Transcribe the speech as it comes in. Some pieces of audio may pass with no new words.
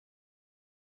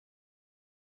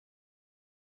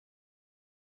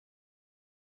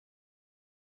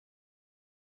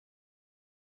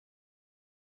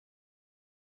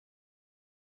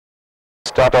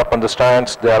start up on the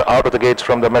stands. They are out of the gates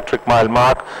from the metric mile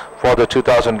mark for the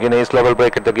 2000 guineas. Level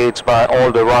break at the gates by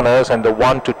all the runners, and the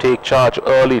one to take charge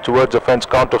early towards the fence,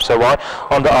 Count of Savoy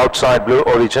on the outside, Blue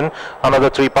Origin. Another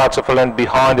 3 parts of a length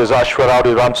behind is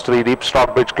Ashwaradi, runs 3 deep.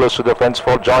 Stockbridge close to the fence,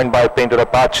 joined by Painted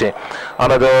Apache.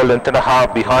 Another length and a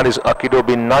half behind is Akido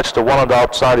being nudged. The one on the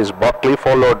outside is Buckley,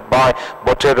 followed by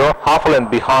Botero. Half a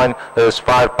length behind is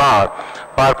Firepower.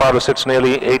 Firepower sits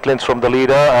nearly 8 lengths from the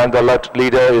leader, and the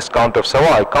leader is Count of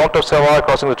Savoy. Count of Savoy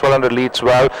crossing the 1200 leads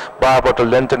well by about a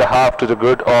length and a half to the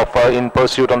grid of In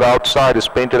Pursuit. On the outside is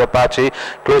Painted Apache.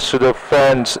 Close to the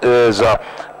fence is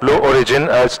Blue Origin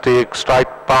as they strike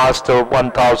past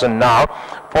 1000 now,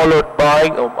 followed by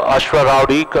Ashwa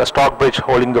Rowdy, Stockbridge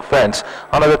holding the fence.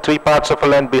 Another 3 parts of a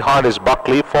length behind is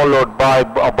Buckley, followed by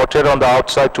Botero on the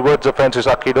outside. Towards the fence is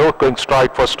Akido, going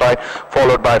stride for stride,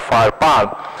 followed by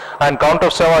Firepower. And Count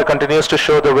of Savoy continues to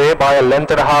show the way by a length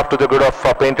and a half to the grid of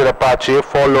Painted Apache,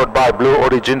 followed by Blue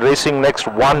Origin. Racing next,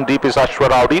 1 deep is Ashwa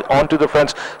Rowdy. Onto the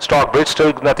fence, Stockbridge.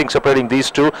 Still nothing separating these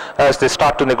two as they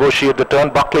start to negotiate the turn.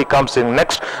 Buckley comes in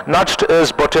next. Nudged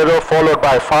is Botero, followed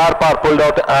by Firepower pulled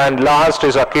out, and last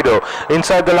is Akido.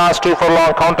 Inside the last 2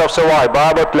 furlong, Count of Savoy by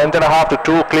about length and a half to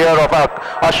 2 clear of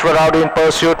Ashwa Rowdy In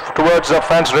Pursuit. Towards the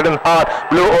fence, ridden hard,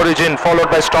 Blue Origin, followed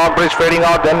by Stockbridge fading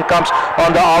out. Then comes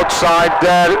on the outside,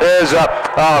 there is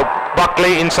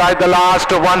Buckley inside the last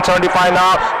 175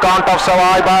 now. Count of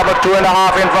Savoy by about 2.5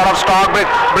 in front of Stockbridge.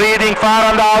 Breathing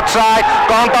fire on the outside.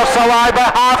 Count of Savoy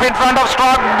by half in front of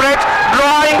Stockbridge.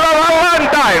 Drawing 1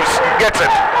 times. Gets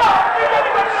it.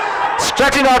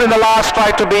 Stretching out in the last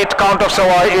try to beat Count of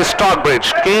Savoy is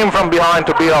Stockbridge. Came from behind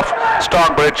to beat off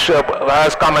Stockbridge.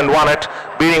 Has come and won it.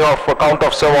 Beating off Count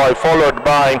of Savoy, followed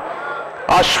by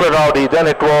Ashwa Rowdy. Then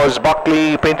it was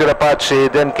Buckley, Painted Apache.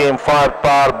 Then came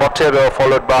Firepower, Botero,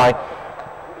 followed by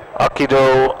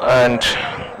Akido, and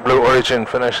Blue Origin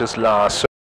finishes last.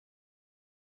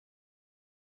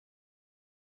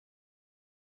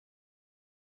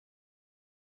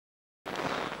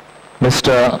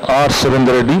 Mr. R.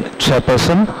 Surendra Reddy,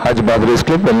 Chairperson, Hyderabad Race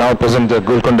Club, will now present the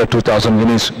Golconda 2000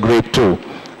 Guineas Grade 2,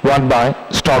 won by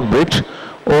Stockbridge,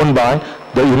 owned by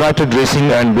the United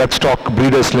Racing and Bloodstock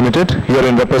Breeders Limited,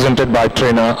 herein represented by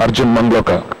trainer Arjun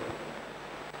Mangalorkar.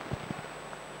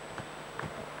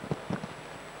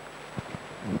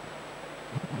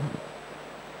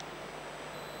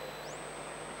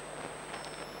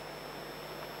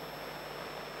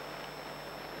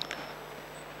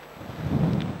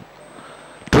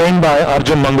 Trained by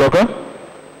Arjun Mangalorkar,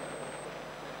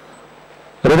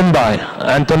 ridden by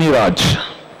Antony Raj.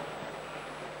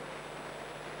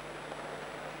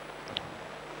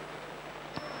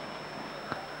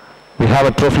 We have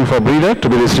a trophy for breeder to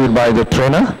be received by the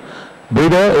trainer.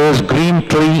 Breeder is Green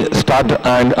Tree Stud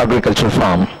and Agricultural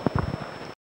Farm.